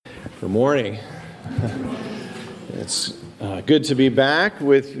Good morning. It's good to be back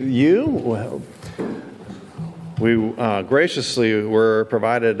with you. We graciously were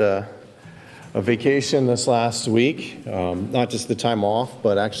provided a vacation this last week, not just the time off,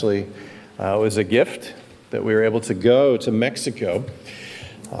 but actually it was a gift that we were able to go to Mexico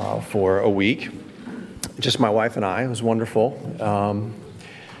for a week. Just my wife and I. It was wonderful.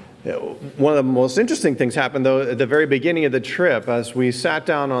 One of the most interesting things happened, though, at the very beginning of the trip. As we sat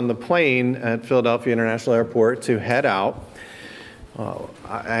down on the plane at Philadelphia International Airport to head out,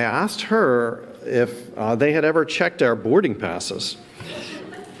 I asked her if they had ever checked our boarding passes.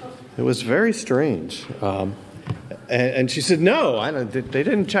 It was very strange. And she said, no, they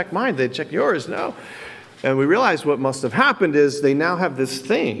didn't check mine. They checked yours. No. And we realized what must have happened is they now have this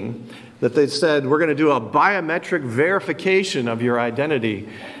thing that they said, we're going to do a biometric verification of your identity.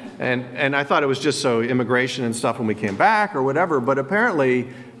 And I thought it was just so immigration and stuff when we came back or whatever, but apparently,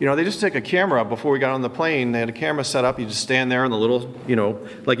 they just take a camera before we got on the plane. They had a camera set up. You just stand there in the little,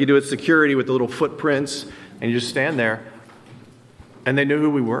 like you do at security with the little footprints, and you just stand there. And they knew who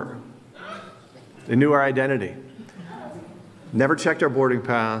we were. They knew our identity. Never checked our boarding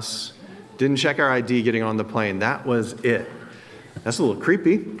pass. Didn't check our ID getting on the plane. That was it. That's a little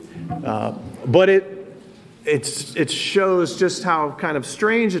creepy. But it shows just how kind of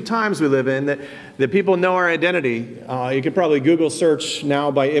strange at times we live in, that people know our identity. You could probably Google search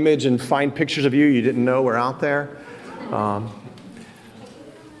now by image and find pictures of you didn't know were out there.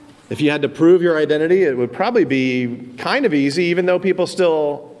 If you had to prove your identity, it would probably be kind of easy, even though people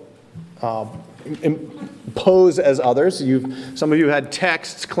still pose as others. Some of you had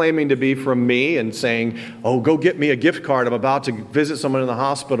texts claiming to be from me and saying, go get me a gift card. I'm about to visit someone in the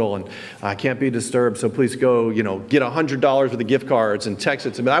hospital and I can't be disturbed, so please go, get $100 worth of gift cards and text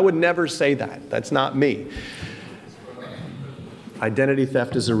it to me. I would never say that. That's not me. Identity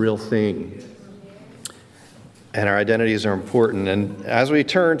theft is a real thing. And our identities are important. And as we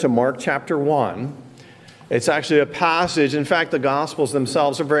turn to Mark chapter 1, it's actually a passage. In fact, the Gospels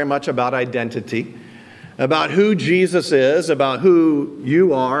themselves are very much about identity, about who Jesus is, about who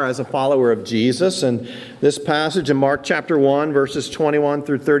you are as a follower of Jesus. And this passage in Mark chapter 1, verses 21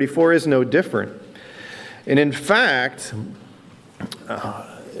 through 34 is no different. And in fact,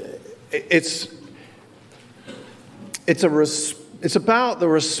 it's about the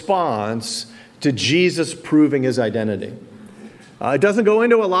response to Jesus proving his identity. It doesn't go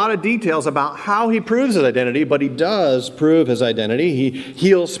into a lot of details about how he proves his identity, but he does prove his identity. He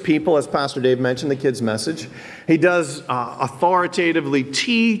heals people, as Pastor Dave mentioned, the kids' message. He does authoritatively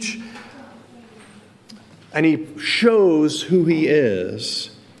teach, and he shows who he is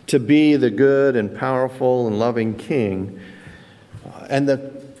to be the good and powerful and loving King. And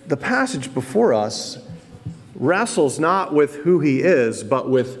the passage before us wrestles not with who he is, but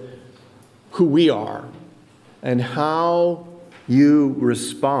with who we are and how you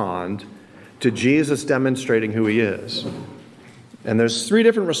respond to Jesus demonstrating who he is. And there's three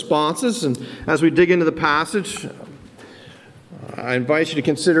different responses, and as we dig into the passage, I invite you to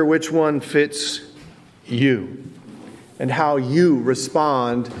consider which one fits you and how you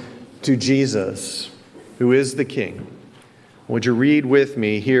respond to Jesus, who is the King. Would you read with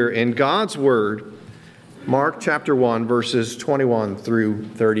me here in God's Word, Mark chapter 1, verses 21 through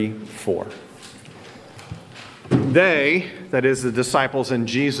 34. They, that is the disciples and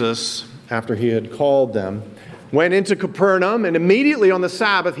Jesus, after he had called them, went into Capernaum, and immediately on the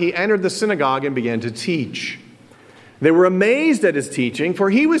Sabbath he entered the synagogue and began to teach. They were amazed at his teaching, for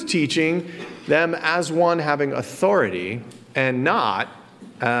he was teaching them as one having authority and not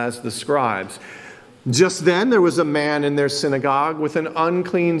as the scribes. Just then there was a man in their synagogue with an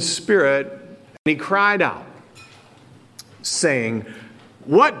unclean spirit, and he cried out, saying,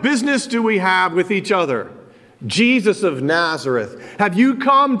 "What business do we have with each other? Jesus of Nazareth, have you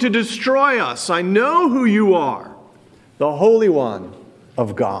come to destroy us? I know who you are, the Holy One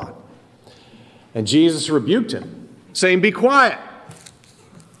of God." And Jesus rebuked him, saying, "Be quiet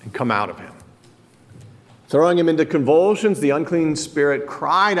and come out of him." Throwing him into convulsions, the unclean spirit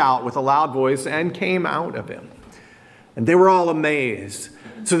cried out with a loud voice and came out of him. And they were all amazed.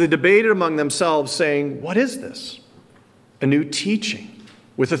 So they debated among themselves, saying, "What is this? A new teaching.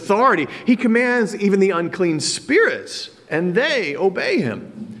 With authority, he commands even the unclean spirits, and they obey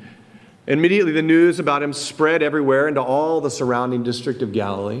him." Immediately the news about him spread everywhere into all the surrounding district of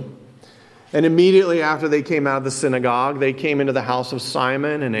Galilee. And immediately after they came out of the synagogue, they came into the house of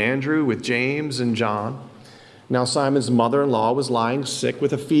Simon and Andrew with James and John. Now Simon's mother-in-law was lying sick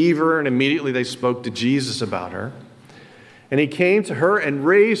with a fever, and immediately they spoke to Jesus about her. And he came to her and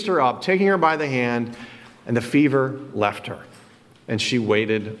raised her up, taking her by the hand, and the fever left her. and she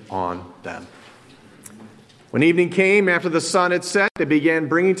waited on them. When evening came, after the sun had set, they began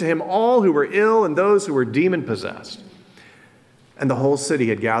bringing to him all who were ill and those who were demon-possessed. And the whole city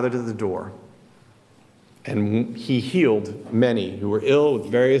had gathered at the door. And he healed many who were ill with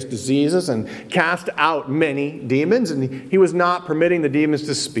various diseases and cast out many demons. And he was not permitting the demons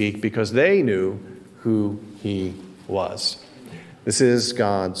to speak because they knew who he was. This is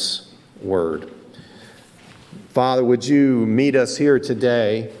God's word. Father, would you meet us here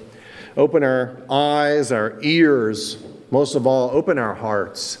today? Open our eyes, our ears, most of all, open our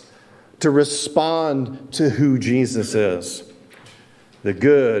hearts to respond to who Jesus is, the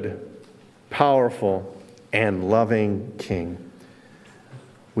good, powerful, and loving King.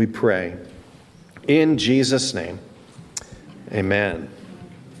 We pray in Jesus' name. Amen.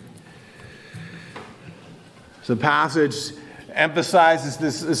 So the passage emphasizes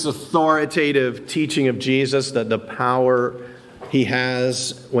this authoritative teaching of Jesus, that the power he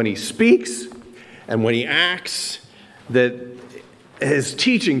has when he speaks and when he acts, that his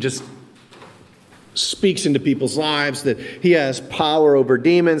teaching just speaks into people's lives, that he has power over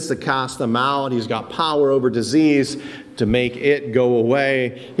demons to cast them out. He's got power over disease to make it go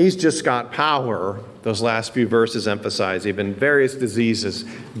away. He's just got power. Those last few verses emphasize even various diseases,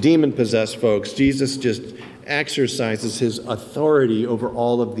 demon-possessed folks. Jesus just exercises his authority over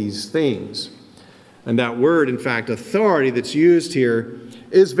all of these things. And that word, in fact, authority that's used here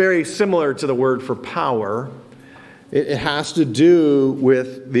is very similar to the word for power. It has to do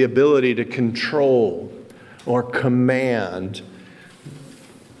with the ability to control or command.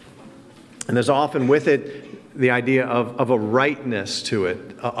 And there's often with it the idea of a rightness to it,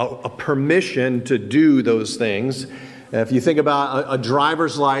 a permission to do those things. If you think about a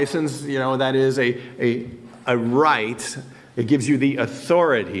driver's license, that is a right. It gives you the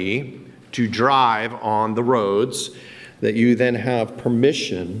authority to drive on the roads, that you then have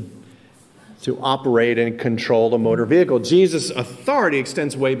permission to operate and control a motor vehicle. Jesus' authority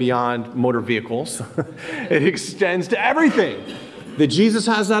extends way beyond motor vehicles. It extends to everything. That Jesus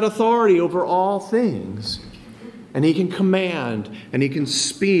has that authority over all things. And he can command, and he can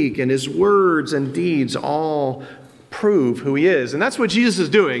speak, and his words and deeds all prove who he is. And that's what Jesus is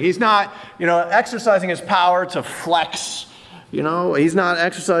doing. He's not, exercising his power to flex. He's not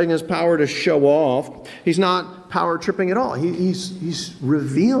exercising his power to show off. He's not power tripping at all. He's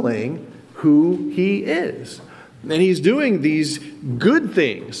revealing who he is. And he's doing these good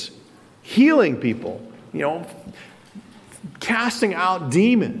things, healing people, casting out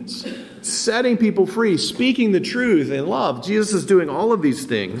demons, setting people free, speaking the truth in love. Jesus is doing all of these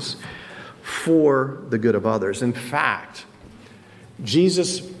things for the good of others. In fact,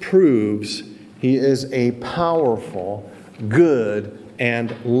 Jesus proves he is a powerful, good,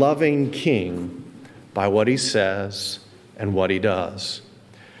 and loving King by what he says and what he does.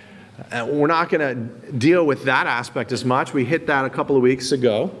 And we're not going to deal with that aspect as much. We hit that a couple of weeks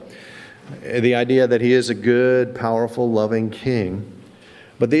ago. The idea that he is a good, powerful, loving King.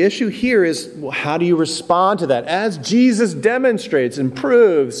 But the issue here is, how do you respond to that? As Jesus demonstrates and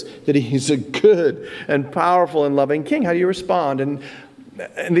proves that he's a good and powerful and loving King, how do you respond? And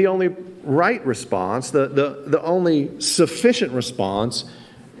the only right response, the only sufficient response,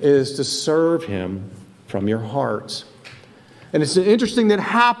 is to serve him from your heart. And it's an interesting thing that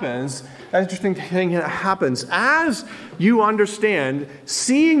happens as you understand,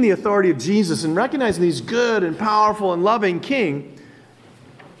 seeing the authority of Jesus and recognizing he's good and powerful and loving King.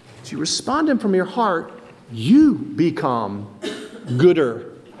 As you respond to him from your heart, you become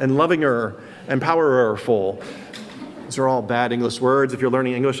gooder and lovinger and powerful. These are all bad English words. If you're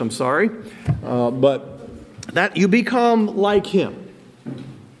learning English, I'm sorry. But that you become like him.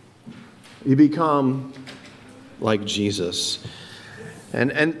 You become like Jesus.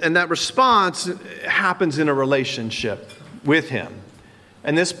 And that response happens in a relationship with him.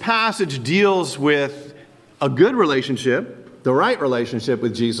 And this passage deals with a good relationship, the right relationship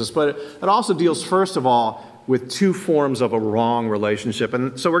with Jesus, but it also deals, first of all, with two forms of a wrong relationship.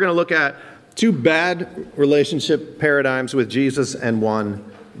 And so we're going to look at two bad relationship paradigms with Jesus and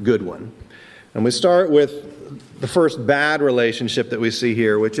one good one. And we start with the first bad relationship that we see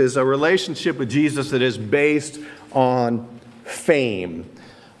here, which is a relationship with Jesus that is based on fame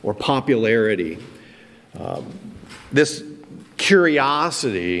or popularity. This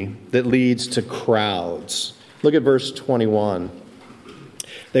curiosity that leads to crowds. Look at verse 21.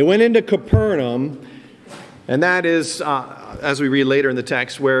 They went into Capernaum, and that is, as we read later in the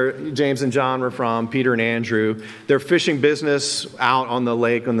text, where James and John were from, Peter and Andrew. Their fishing business out on the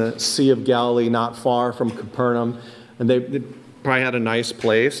lake, on the Sea of Galilee, not far from Capernaum. And they probably had a nice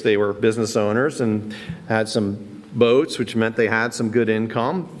place. They were business owners and had some boats, which meant they had some good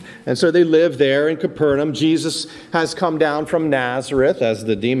income. And so they lived there in Capernaum. Jesus has come down from Nazareth, as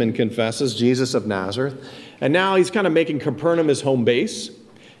the demon confesses, Jesus of Nazareth. And now he's kind of making Capernaum his home base.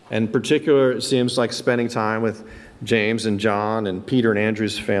 And in particular, it seems like spending time with James and John and Peter and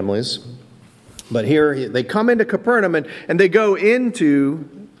Andrew's families. But here they come into Capernaum and they go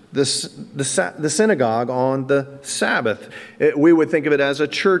into the synagogue on the Sabbath. We would think of it as a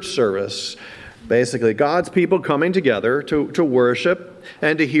church service. Basically, God's people coming together to worship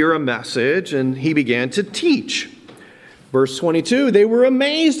and to hear a message, and he began to teach. Verse 22, they were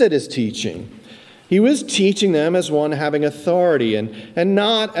amazed at his teaching. He was teaching them as one having authority and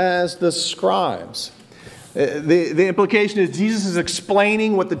not as the scribes. The implication is Jesus is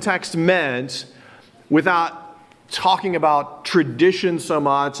explaining what the text meant without talking about tradition so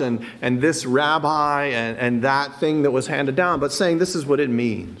much and this rabbi and that thing that was handed down, but saying this is what it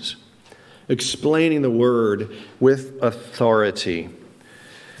means. Explaining the word with authority.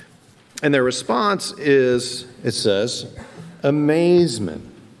 And their response is, it says, amazement.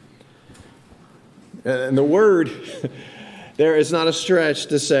 And the word there is not a stretch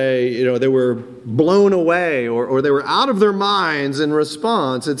to say, they were blown away or they were out of their minds in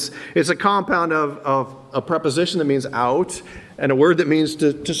response. It's a compound of a preposition that means out and a word that means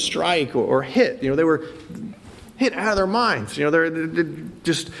to strike or hit. They were hit out of their minds. They're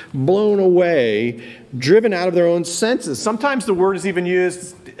just blown away, driven out of their own senses. Sometimes the word is even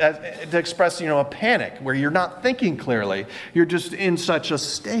used to express, a panic where you're not thinking clearly. You're just in such a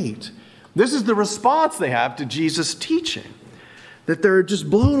state. This is the response they have to Jesus' teaching, that they're just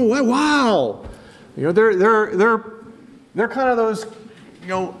blown away. Wow, they're kind of those,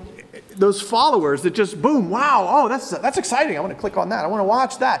 those followers that just boom, wow, oh, that's exciting. I want to click on that. I want to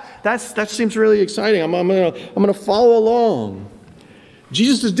watch that. That seems really exciting. I'm gonna follow along.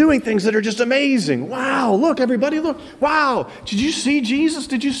 Jesus is doing things that are just amazing. Wow, look, everybody, look. Wow, did you see Jesus?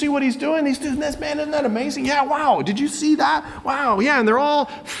 Did you see what he's doing? He's doing this, man, isn't that amazing? Yeah, wow, did you see that? Wow, yeah, and they're all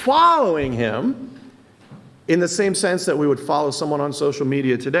following him in the same sense that we would follow someone on social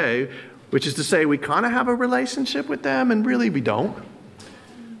media today, which is to say we kind of have a relationship with them and really we don't.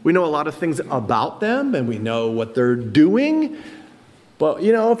 We know a lot of things about them and we know what they're doing, but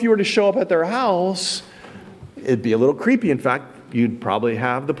if you were to show up at their house, it'd be a little creepy. In fact, you'd probably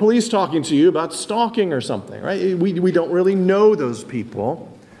have the police talking to you about stalking or something, right? We don't really know those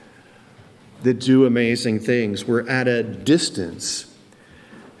people that do amazing things. We're at a distance.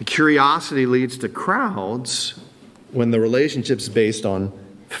 The curiosity leads to crowds when the relationship's based on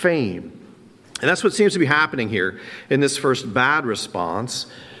fame. And that's what seems to be happening here in this first bad response.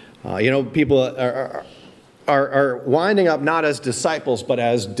 People are winding up not as disciples, but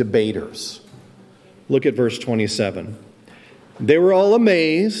as debaters. Look at verse 27. They were all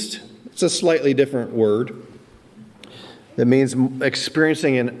amazed. It's a slightly different word. That means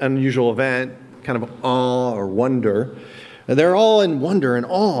experiencing an unusual event, kind of awe or wonder. And they're all in wonder and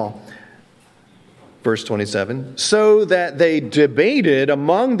awe. Verse 27. So that they debated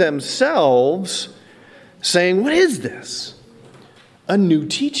among themselves, saying, what is this? A new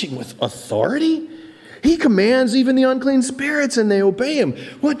teaching with authority? He commands even the unclean spirits and they obey him.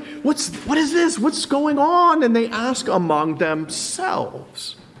 What is this? What's going on? And they ask among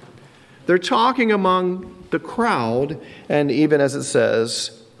themselves. They're talking among the crowd and even as it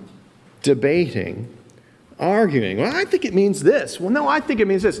says, debating, arguing. Well, I think it means this. Well, no, I think it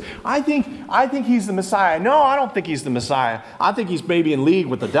means this. I think he's the Messiah. No, I don't think he's the Messiah. I think he's maybe in league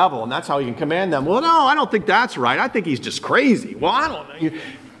with the devil and that's how he can command them. Well, no, I don't think that's right. I think he's just crazy. Well, I don't know.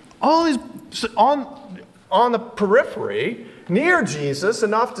 All these on the periphery, near Jesus,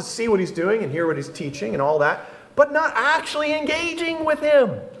 enough to see what he's doing and hear what he's teaching and all that, but not actually engaging with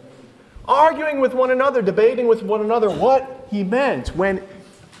him. Arguing with one another, debating with one another what he meant when,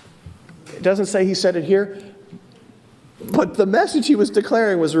 it doesn't say he said it here, but the message he was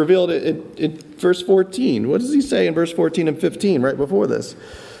declaring was revealed in verse 14. What does he say in verse 14 and 15, right before this?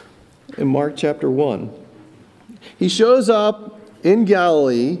 In Mark chapter 1. He shows up in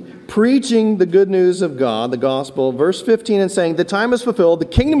Galilee, preaching the good news of God, the gospel, verse 15, and saying, the time is fulfilled, the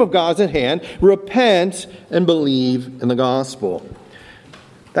kingdom of God is at hand, repent and believe in the gospel.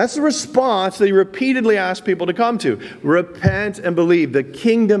 That's the response that he repeatedly asked people to come to. Repent and believe, the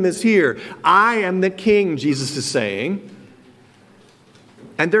kingdom is here. I am the king, Jesus is saying.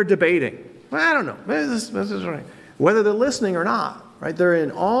 And they're debating. Well, I don't know, this is right. Whether they're listening or not, right? They're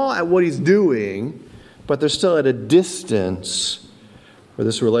in awe at what he's doing, but they're still at a distance for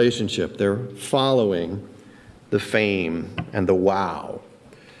this relationship. They're following the fame and the wow.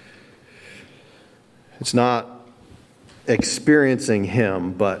 It's not experiencing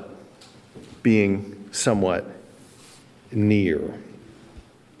him, but being somewhat near.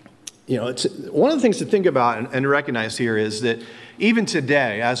 It's one of the things to think about and recognize here is that even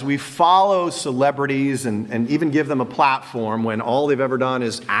today, as we follow celebrities and even give them a platform when all they've ever done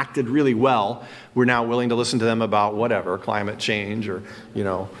is acted really well, we're now willing to listen to them about whatever, climate change or,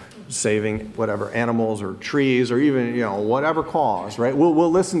 saving whatever animals or trees or even, whatever cause, right?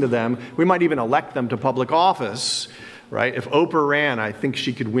 We'll listen to them. We might even elect them to public office, right? If Oprah ran, I think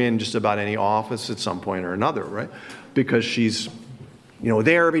she could win just about any office at some point or another, right? Because she's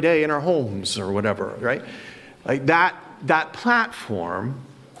there every day in our homes or whatever, right? Like that platform,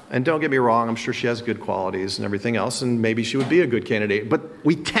 and don't get me wrong, I'm sure she has good qualities and everything else, and maybe she would be a good candidate, but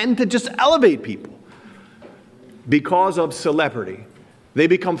we tend to just elevate people because of celebrity. They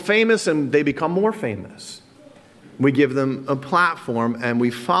become famous and they become more famous. We give them a platform and we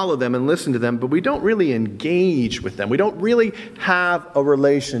follow them and listen to them, but we don't really engage with them. We don't really have a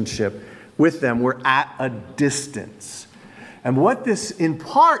relationship with them. We're at a distance. And what this in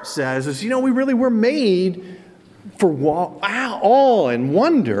part says is, we really were made for awe and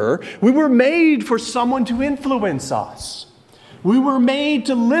wonder. We were made for someone to influence us. We were made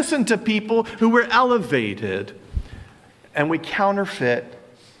to listen to people who were elevated. And we counterfeit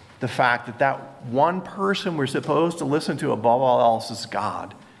the fact that one person we're supposed to listen to above all else is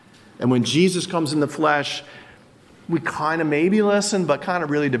God. And when Jesus comes in the flesh, we kind of maybe listen, but kind of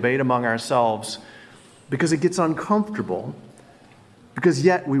really debate among ourselves because it gets uncomfortable. Because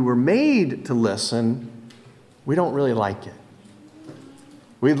yet we were made to listen, we don't really like it.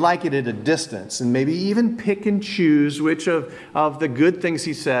 We'd like it at a distance and maybe even pick and choose which of the good things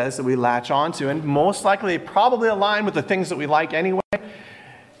he says that we latch onto. And most likely they probably align with the things that we like anyway.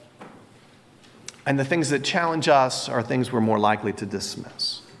 And the things that challenge us are things we're more likely to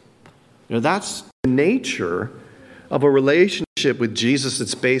dismiss. That's the nature of a relationship with Jesus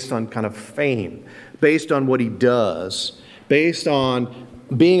that's based on kind of fame, based on what he does, based on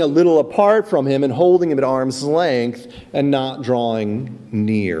being a little apart from him and holding him at arm's length and not drawing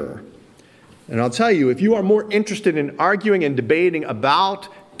near. And I'll tell you, if you are more interested in arguing and debating about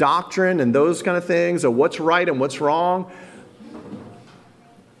doctrine and those kind of things, or what's right and what's wrong,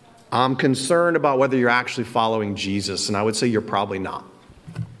 I'm concerned about whether you're actually following Jesus, and I would say you're probably not.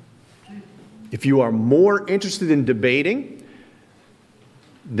 If you are more interested in debating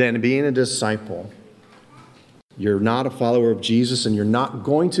than being a disciple, you're not a follower of Jesus, and you're not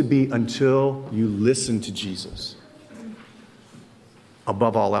going to be until you listen to Jesus.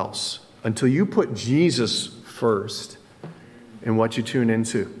 Above all else. Until you put Jesus first in what you tune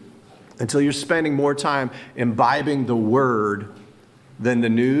into. Until you're spending more time imbibing the Word than the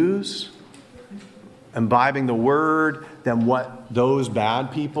news. Imbibing the Word than what those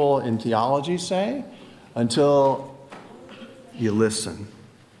bad people in theology say. Until you listen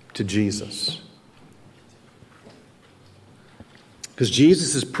to Jesus. Because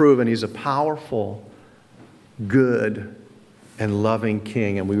Jesus has proven he's a powerful, good, and loving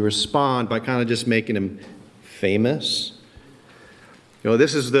king. And we respond by kind of just making him famous.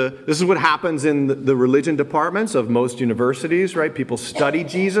 This is what happens in the religion departments of most universities, right? People study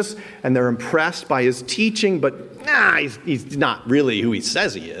Jesus and they're impressed by his teaching, but he's not really who he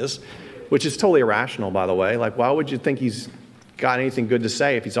says he is, which is totally irrational, by the way. Like, why would you think he's got anything good to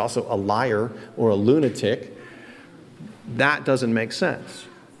say if he's also a liar or a lunatic? That doesn't make sense.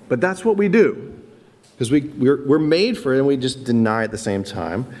 But that's what we do. Because we're made for it and we just deny at the same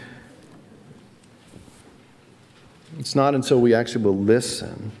time. It's not until we actually will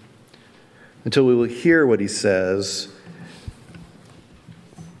listen, until we will hear what he says.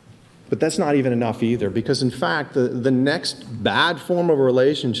 But that's not even enough either. Because in fact, the next bad form of a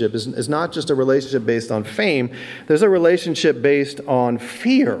relationship is not just a relationship based on fame. There's a relationship based on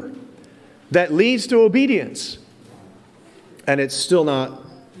fear that leads to obedience. And it's still not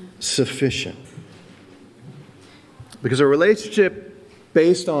sufficient. Because a relationship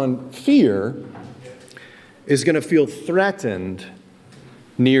based on fear is going to feel threatened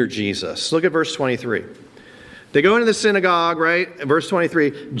near Jesus. Look at verse 23. They go into the synagogue, right? Verse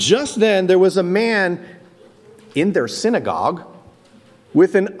 23. Just then there was a man in their synagogue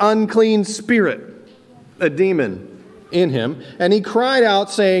with an unclean spirit, a demon in him, and he cried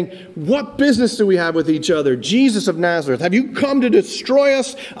out saying, "What business do we have with each other? Jesus of Nazareth, have you come to destroy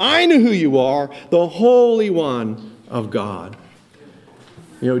us? I know who you are, the Holy One of God."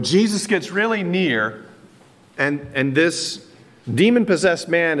 Jesus gets really near, and this demon-possessed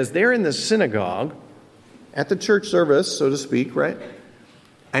man is there in the synagogue, at the church service, so to speak, right?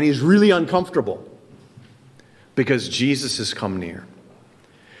 And he's really uncomfortable because Jesus has come near.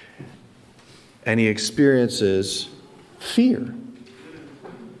 And he experiences fear.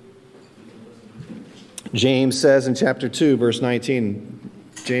 James says in chapter 2, verse 19,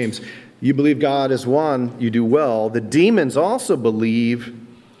 James, you believe God is one, you do well. The demons also believe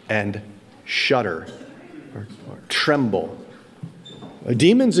and shudder or tremble.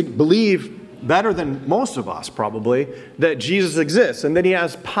 Demons believe better than most of us probably that Jesus exists and that he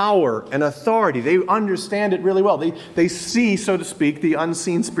has power and authority. They understand it really well. They see, so to speak, the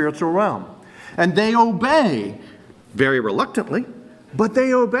unseen spiritual realm. And they obey very reluctantly, but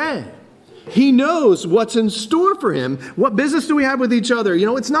they obey. He knows what's in store for him. What business do we have with each other?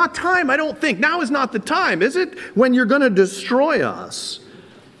 It's not time, I don't think. Now is not the time, is it? When you're going to destroy us.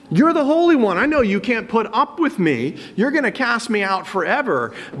 You're the Holy One. I know you can't put up with me. You're going to cast me out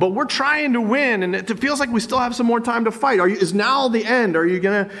forever. But we're trying to win, and it feels like we still have some more time to fight. Is now the end? Are you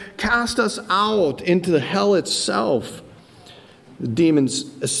going to cast us out into the hell itself? The demon's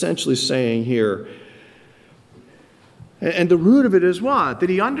essentially saying here, and the root of it is what? That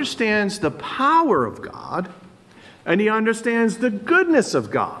he understands the power of God, and he understands the goodness of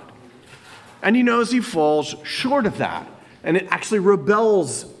God. And he knows he falls short of that. And it actually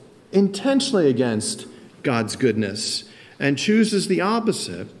rebels intentionally against God's goodness and chooses the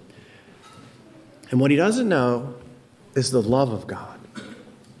opposite. And what he doesn't know is the love of God.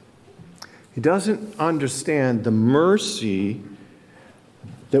 He doesn't understand the mercy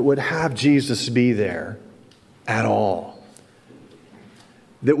that would have Jesus be there at all.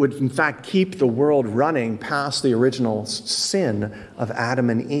 That would, in fact, keep the world running past the original sin of Adam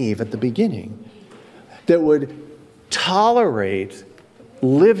and Eve at the beginning. That would tolerate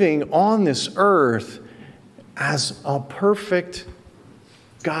living on this earth as a perfect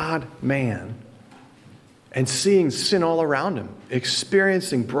God-man and seeing sin all around him,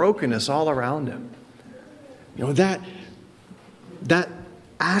 experiencing brokenness all around him. That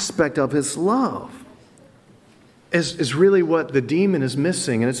aspect of his love is really what the demon is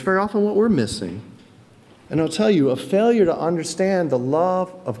missing, and it's very often what we're missing. And I'll tell you, a failure to understand the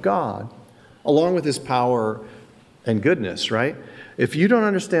love of God, along with his power and goodness, right? If you don't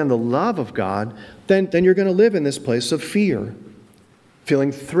understand the love of God, then you're going to live in this place of fear,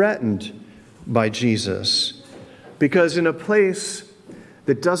 feeling threatened by Jesus. Because in a place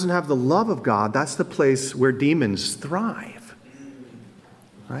that doesn't have the love of God, that's the place where demons thrive,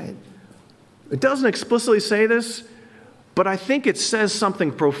 right? It doesn't explicitly say this, but I think it says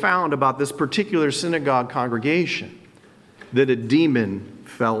something profound about this particular synagogue congregation, that a demon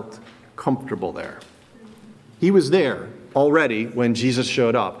felt comfortable there. He was there already when Jesus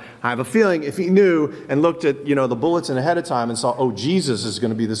showed up. I have a feeling if he knew and looked at, the bulletin ahead of time and saw, Jesus is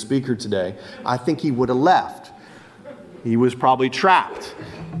going to be the speaker today, I think he would have left. He was probably trapped.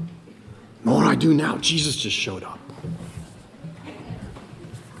 What do I do now? Jesus just showed up.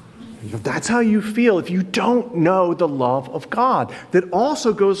 If that's how you feel, if you don't know the love of God, that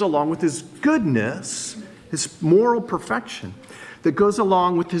also goes along with his goodness, his moral perfection, that goes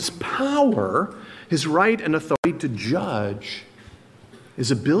along with his power, his right and authority to judge,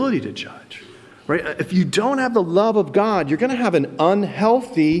 his ability to judge, right? If you don't have the love of God, you're going to have an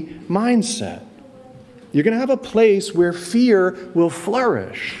unhealthy mindset. You're going to have a place where fear will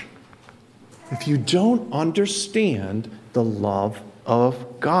flourish if you don't understand the love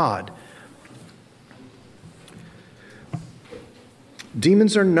of God.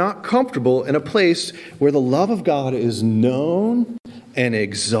 Demons are not comfortable in a place where the love of God is known and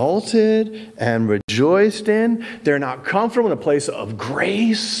exalted and rejoiced in. They're not comfortable in a place of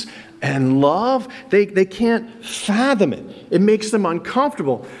grace and love. They can't fathom it. It makes them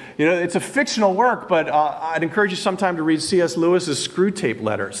uncomfortable. It's a fictional work, but I'd encourage you sometime to read C.S. Lewis's Screwtape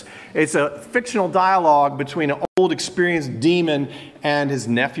Letters. It's a fictional dialogue between an old experienced demon and his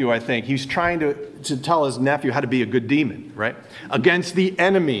nephew, I think. He's trying to tell his nephew how to be a good demon, right? Against the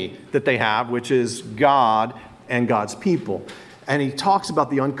enemy that they have, which is God and God's people. And he talks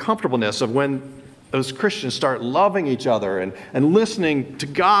about the uncomfortableness of when those Christians start loving each other and listening to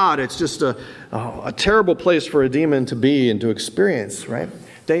God. It's just a terrible place for a demon to be and to experience, right?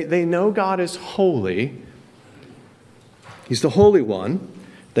 They know God is holy. He's the Holy One.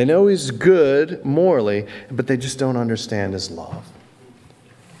 They know he's good morally, but they just don't understand his love.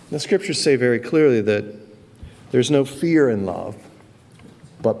 The scriptures say very clearly that there's no fear in love,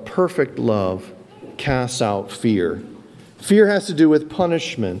 but perfect love casts out fear. Fear has to do with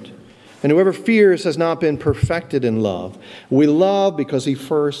punishment. And whoever fears has not been perfected in love. We love because he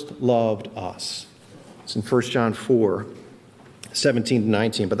first loved us. It's in 1 John 4, 17 to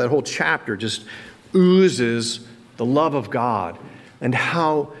 19. But that whole chapter just oozes the love of God and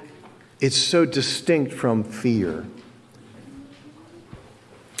how it's so distinct from fear.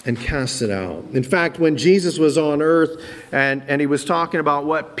 and cast it out. In fact, when Jesus was on earth and he was talking about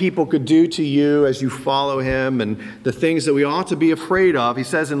what people could do to you as you follow him and the things that we ought to be afraid of, he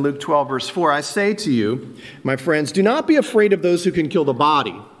says in Luke 12, verse 4, I say to you, my friends, do not be afraid of those who can kill the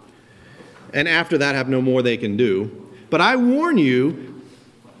body, and after that have no more they can do. But I warn you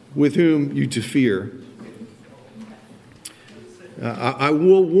with whom you to fear. I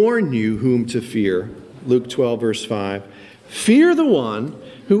will warn you whom to fear. Luke 12, verse 5. Fear the one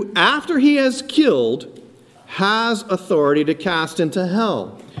who, after he has killed, has authority to cast into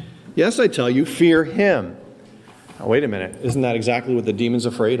hell. Yes, I tell you, fear him. Now, wait a minute. Isn't that exactly what the demon's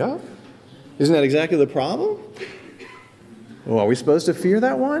afraid of? Isn't that exactly the problem? Well, are we supposed to fear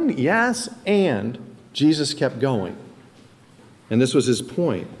that one? Yes, and Jesus kept going. And this was his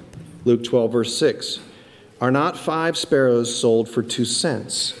point. Luke 12, verse 6. Are not 5 sparrows sold for 2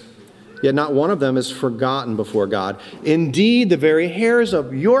 cents? Yet not one of them is forgotten before God. Indeed, the very hairs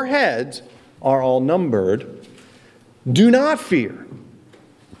of your heads are all numbered. Do not fear.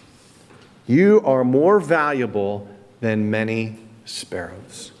 You are more valuable than many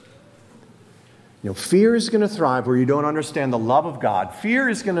sparrows. Fear is going to thrive where you don't understand the love of God. Fear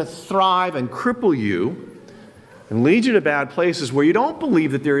is going to thrive and cripple you and lead you to bad places where you don't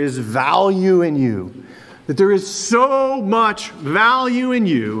believe that there is value in you. That there is so much value in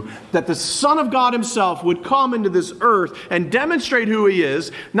you that the Son of God himself would come into this earth and demonstrate who he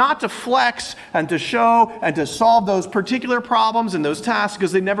is, not to flex and to show and to solve those particular problems and those tasks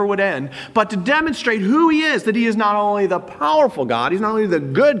because they never would end, but to demonstrate who he is, that he is not only the powerful God, he's not only the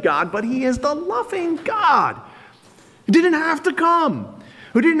good God, but he is the loving God. He didn't have to come,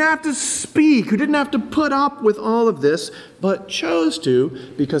 who didn't have to speak, who didn't have to put up with all of this, but chose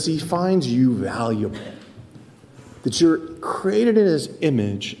to because he finds you valuable. That you're created in his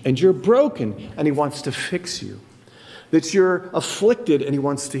image and you're broken and he wants to fix you. That you're afflicted and he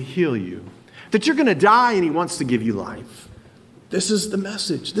wants to heal you. That you're going to die and he wants to give you life. This is the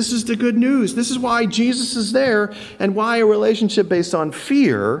message. This is the good news. This is why Jesus is there and why a relationship based on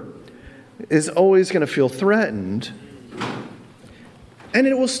fear is always going to feel threatened. And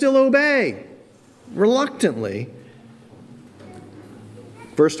it will still obey reluctantly.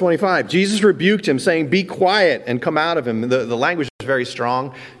 Verse 25, Jesus rebuked him, saying, be quiet and come out of him. The language is very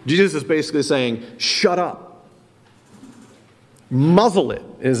strong. Jesus is basically saying, shut up. Muzzle it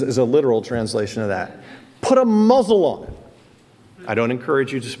is a literal translation of that. Put a muzzle on it. I don't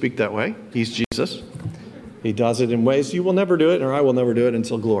encourage you to speak that way. He's Jesus. He does it in ways you will never do it, or I will never do it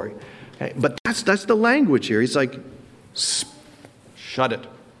until glory. Okay? But that's the language here. He's like, shut it.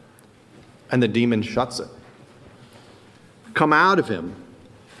 And the demon shuts it. Come out of him.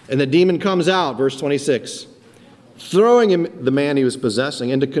 And the demon comes out, verse 26, throwing him, the man he was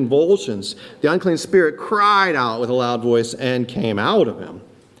possessing, into convulsions. The unclean spirit cried out with a loud voice and came out of him.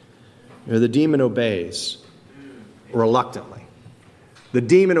 The demon obeys reluctantly. The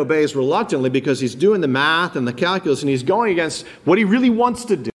demon obeys reluctantly because he's doing the math and the calculus and he's going against what he really wants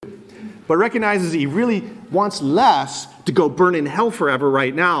to do, but recognizes he really wants less to go burn in hell forever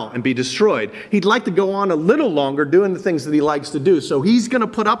right now and be destroyed. He'd like to go on a little longer doing the things that he likes to do. So he's going to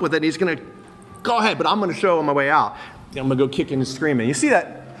put up with it and he's going to go ahead, but I'm going to show him my way out. I'm going to go kicking and screaming. You see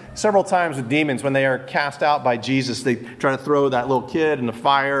that several times with demons when they are cast out by Jesus. They try to throw that little kid in the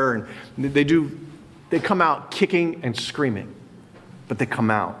fire and they come out kicking and screaming, but they come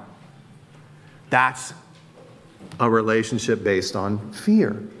out. That's a relationship based on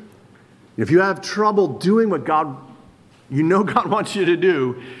fear. If you have trouble doing what God wants you to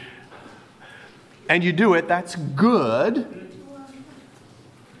do, and you do it, that's good.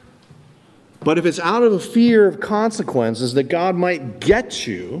 But if it's out of a fear of consequences that God might get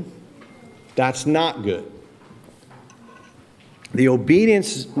you, that's not good. The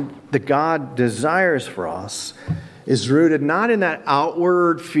obedience that God desires for us is rooted not in that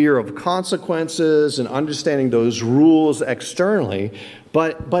outward fear of consequences and understanding those rules externally,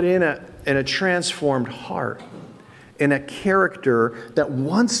 but in a transformed heart, in a character that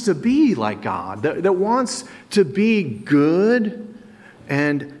wants to be like God, that wants to be good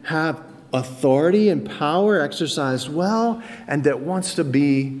and have authority and power exercised well, and that wants to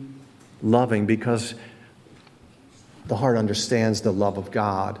be loving because the heart understands the love of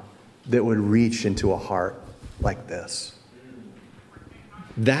God that would reach into a heart like this.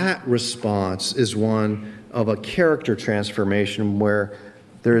 That response is one of a character transformation where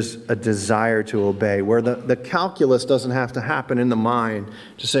there's a desire to obey, where the calculus doesn't have to happen in the mind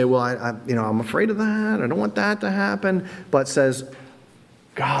to say, well, I'm afraid of that, I don't want that to happen, but says,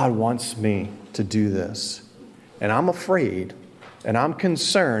 God wants me to do this, and I'm afraid, and I'm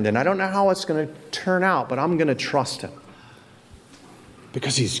concerned, and I don't know how it's going to turn out, but I'm going to trust him.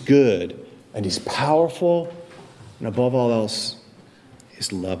 because he's good and he's powerful, and above all else,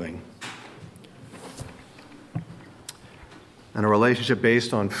 he's loving. And a relationship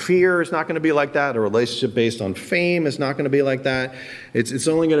based on fear is not going to be like that. A relationship based on fame is not going to be like that. It's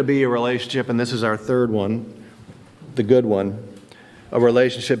only going to be a relationship, and this is our third one, the good one, a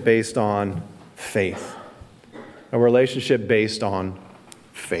relationship based on faith. A relationship based on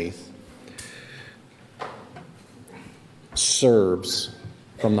faith. Serves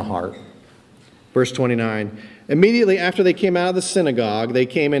from the heart. Verse 29, immediately after they came out of the synagogue, they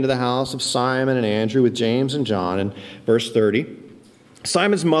came into the house of Simon and Andrew with James and John. And verse 30,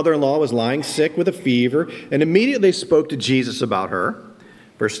 Simon's mother-in-law was lying sick with a fever, and immediately they spoke to Jesus about her.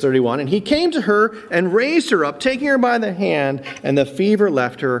 Verse 31, and he came to her and raised her up, taking her by the hand, and the fever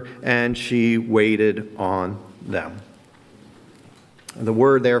left her, and she waited on them. The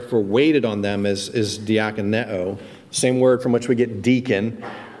word there for waited on them is diakoneo, same word from which we get deacon.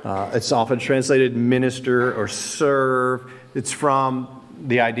 It's often translated minister or serve. It's from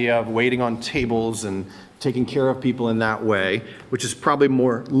the idea of waiting on tables and taking care of people in that way, which is probably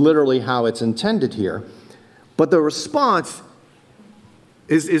more literally how it's intended here. But the response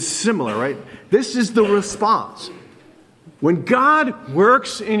is similar, right? This is the response. When God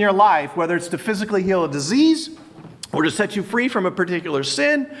works in your life, whether it's to physically heal a disease, or to set you free from a particular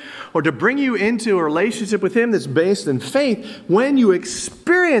sin, or to bring you into a relationship with Him that's based in faith, when you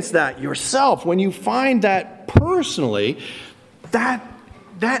experience that yourself, when you find that personally, that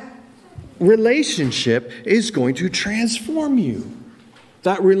relationship is going to transform you.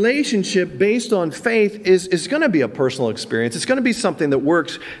 That relationship based on faith is going to be a personal experience. It's going to be something that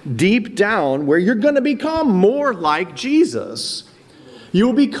works deep down where you're going to become more like Jesus. You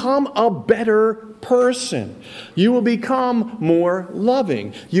will become a better person. You will become more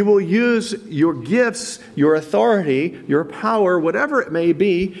loving. You will use your gifts, your authority, your power, whatever it may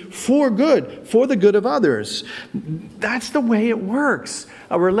be, for good, for the good of others. That's the way it works.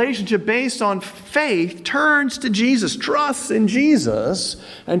 A relationship based on faith turns to Jesus, trusts in Jesus,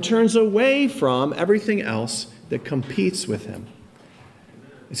 and turns away from everything else that competes with Him.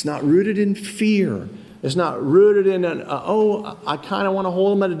 It's not rooted in fear. It's not rooted in I kind of want to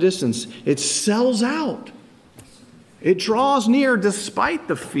hold Him at a distance. It sells out. It draws near despite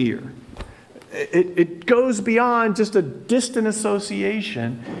the fear. It goes beyond just a distant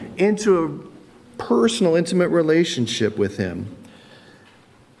association into a personal, intimate relationship with Him.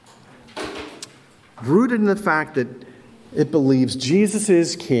 Rooted in the fact that it believes Jesus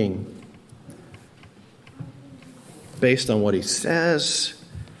is King based on what He says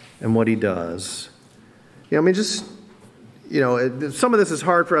and what He does. Some of this is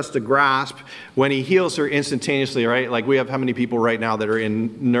hard for us to grasp when He heals her instantaneously, right? Like we have how many people right now that are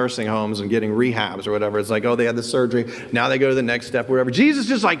in nursing homes and getting rehabs or whatever. It's like, oh, they had the surgery. Now they go to the next step, whatever. Jesus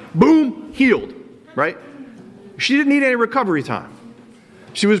just like, boom, healed, right? She didn't need any recovery time.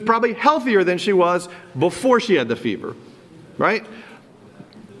 She was probably healthier than she was before she had the fever, right?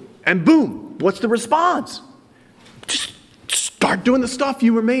 And boom, what's the response? Just start doing the stuff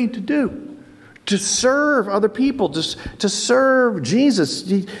you were made to do. To serve other people, to serve Jesus.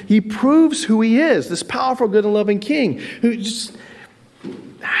 He proves who He is, this powerful, good, and loving King who just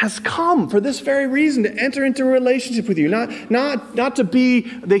has come for this very reason, to enter into a relationship with you, not to be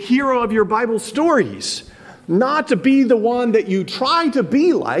the hero of your Bible stories, not to be the one that you try to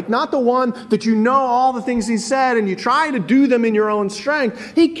be like, not the one that you know all the things He said and you try to do them in your own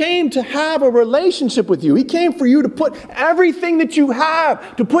strength. He came to have a relationship with you. He came for you to put everything that you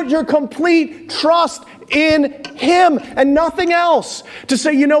have, to put your complete trust in Him and nothing else. To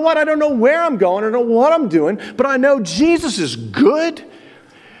say, you know what, I don't know where I'm going, I don't know what I'm doing, but I know Jesus is good.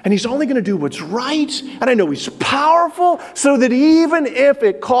 And He's only going to do what's right. And I know He's powerful, so that even if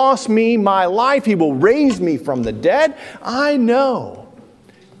it costs me my life, He will raise me from the dead. I know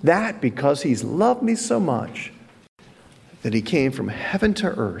that because He's loved me so much that He came from heaven to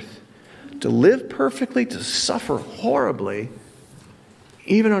earth to live perfectly, to suffer horribly,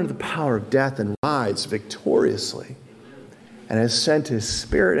 even under the power of death, and rides victoriously, and has sent His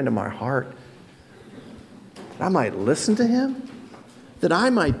Spirit into my heart that I might listen to Him, that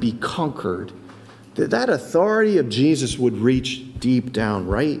I might be conquered, that authority of Jesus would reach deep down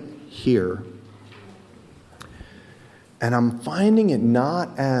right here. And I'm finding it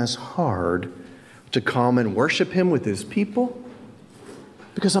not as hard to come and worship Him with His people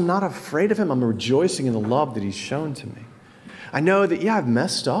because I'm not afraid of Him. I'm rejoicing in the love that He's shown to me. I know that, I've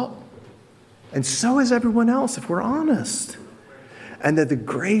messed up. And so has everyone else, if we're honest. And that the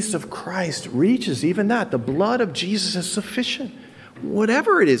grace of Christ reaches even that. The blood of Jesus is sufficient.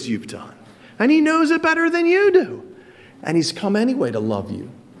 Whatever it is you've done. And He knows it better than you do. And he's come anyway to love you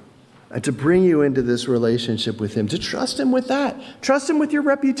and to bring you into this relationship with him, to trust him with that. Trust him with your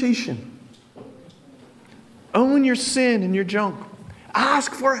reputation. Own your sin and your junk.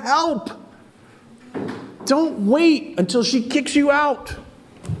 Ask for help. Don't wait until she kicks you out.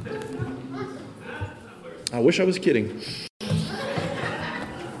 I wish I was kidding.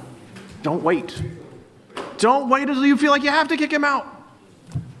 Don't wait. Don't wait until you feel like you have to kick him out.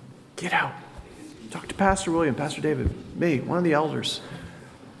 Get out. Talk to Pastor William, Pastor David, me, one of the elders.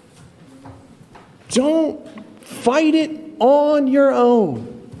 Don't fight it on your own.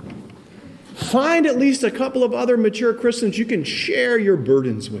 Find at least a couple of other mature Christians you can share your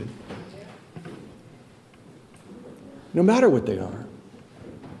burdens with. No matter what they are.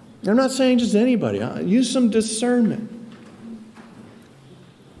 I'm not saying just anybody. Use some discernment.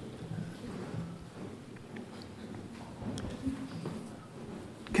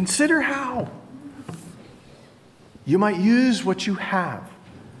 Consider how you might use what you have.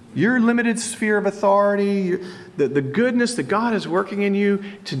 Your limited sphere of authority, the goodness that God is working in you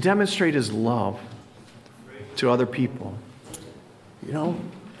to demonstrate his love to other people. You know,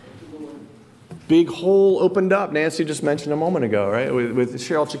 big hole opened up. Nancy just mentioned a moment ago, right? With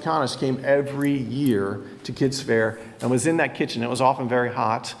Cheryl Chicanis came every year to Kids Fair and was in that kitchen. It was often very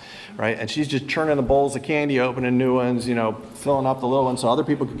hot, right? And she's just churning the bowls of candy, opening new ones, you know, filling up the little ones so other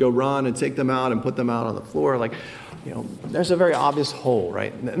people could go run and take them out and put them out on the floor. Like, you know, there's a very obvious hole,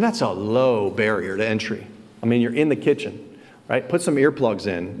 right? And that's a low barrier to entry. I mean, you're in the kitchen, right? Put some earplugs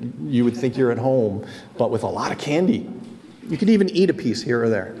in. You would think you're at home, but with a lot of candy. You could even eat a piece here or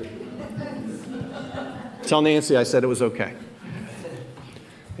there. Tell Nancy I said it was okay.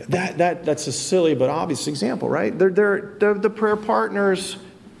 That's a silly but obvious example, right? They're the prayer partners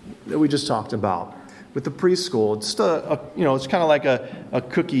that we just talked about with the preschool. It's it's kind of like a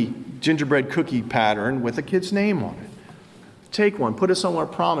cookie, gingerbread cookie pattern with a kid's name on it. Take one, put it somewhere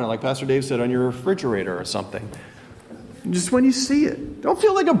prominent, like Pastor Dave said, on your refrigerator or something. Just when you see it. Don't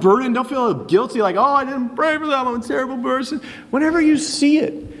feel like a burden. Don't feel guilty, like, oh, I didn't pray for them. I'm a terrible person. Whenever you see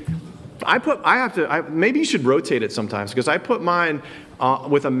it, maybe you should rotate it sometimes, because I put mine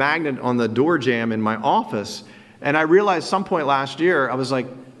with a magnet on the door jamb in my office, and I realized some point last year, I was like,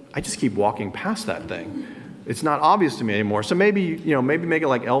 I just keep walking past that thing. It's not obvious to me anymore. So maybe make it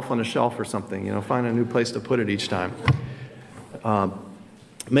like Elf on a Shelf or something, find a new place to put it each time.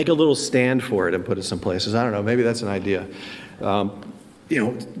 Make a little stand for it and put it some places. I don't know, maybe that's an idea.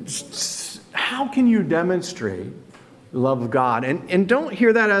 How can you demonstrate the love of God? And don't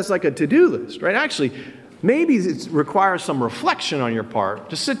hear that as like a to-do list, right? Actually, maybe it requires some reflection on your part.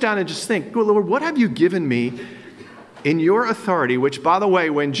 Just sit down and just think, good Lord, what have you given me in your authority? Which, by the way,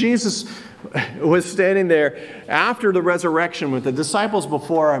 when Jesus was standing there after the resurrection with the disciples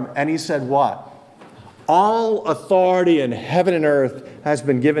before him, and he said what? All authority in heaven and earth has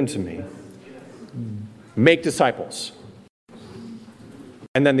been given to me. Make disciples.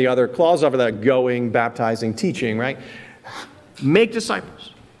 And then the other clause over that, going, baptizing, teaching, right? Make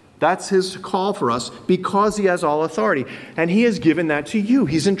disciples. That's his call for us, because he has all authority. And he has given that to you.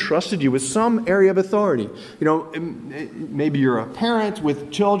 He's entrusted you with some area of authority. Maybe you're a parent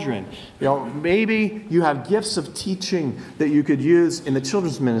with children. Maybe you have gifts of teaching that you could use in the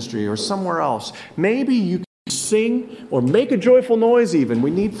children's ministry or somewhere else. Maybe you can sing or make a joyful noise even.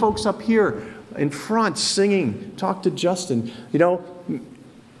 We need folks up here in front singing. Talk to Justin.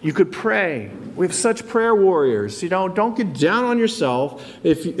 You could pray. We have such prayer warriors. Don't get down on yourself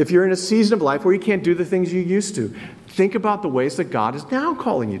if you're in a season of life where you can't do the things you used to. Think about the ways that God is now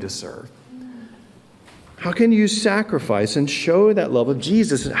calling you to serve. How can you sacrifice and show that love of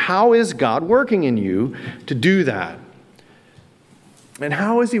Jesus? How is God working in you to do that? And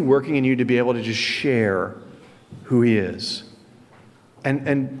how is he working in you to be able to just share who he is?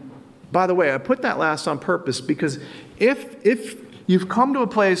 And by the way, I put that last on purpose, because if you've come to a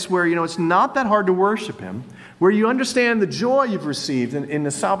place where, it's not that hard to worship him, where you understand the joy you've received in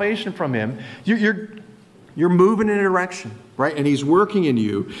the salvation from him, you're moving in a direction, right? And he's working in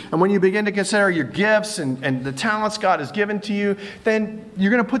you. And when you begin to consider your gifts and the talents God has given to you, then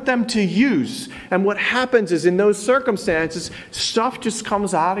you're going to put them to use. And what happens is, in those circumstances, stuff just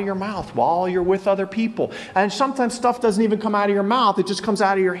comes out of your mouth while you're with other people. And sometimes stuff doesn't even come out of your mouth. It just comes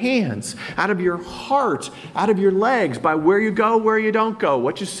out of your hands, out of your heart, out of your legs, by where you go, where you don't go,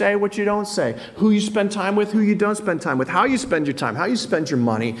 what you say, what you don't say, who you spend time with, who you don't spend time with, how you spend your time, how you spend your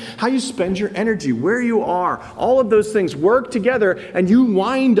money, how you spend your energy, where you are. All of those things work together, and you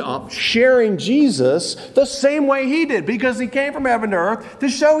wind up sharing Jesus the same way he did, because he came from heaven to earth to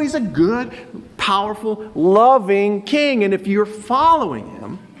show he's a good, powerful, loving king. And if you're following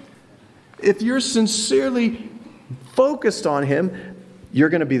him, if you're sincerely focused on him, you're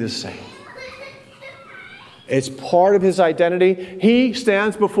going to be the same. It's part of his identity. He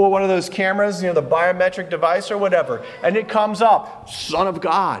stands before one of those cameras, the biometric device or whatever, and it comes up, Son of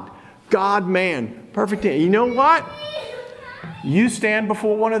God, God-man, perfect. You know what? You stand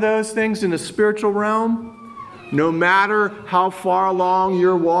before one of those things in the spiritual realm, no matter how far along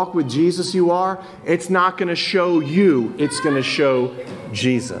your walk with Jesus you are, it's not going to show you, it's going to show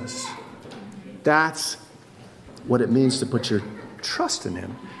Jesus. That's what it means to put your trust in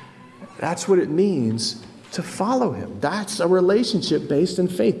him. That's what it means to follow him. That's a relationship based in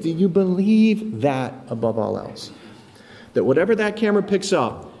faith. Do you believe that above all else? That whatever that camera picks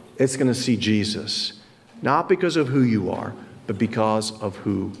up, it's going to see Jesus. Not because of who you are, but because of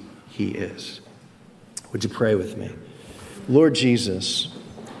who he is. Would you pray with me? Lord Jesus,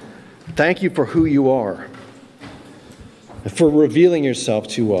 thank you for who you are, and for revealing yourself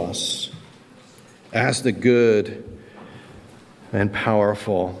to us as the good and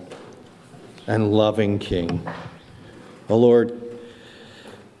powerful and loving King. Oh Lord,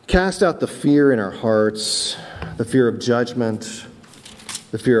 cast out the fear in our hearts, the fear of judgment,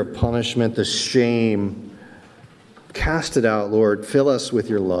 the fear of punishment, the shame. Cast it out, Lord. Fill us with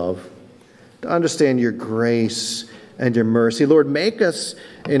your love, to understand your grace and your mercy. Lord, make us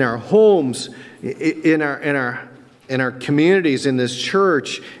in our homes, in our communities, in this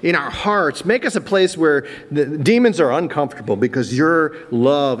church, in our hearts, make us a place where the demons are uncomfortable because your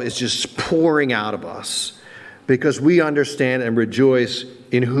love is just pouring out of us, because we understand and rejoice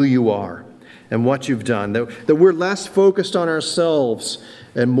in who you are and what you've done, that we're less focused on ourselves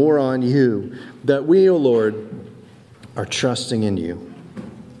and more on you, that we, O Lord, are trusting in you,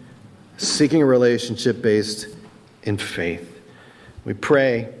 seeking a relationship based in faith. We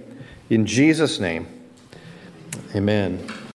pray in Jesus' name. Amen.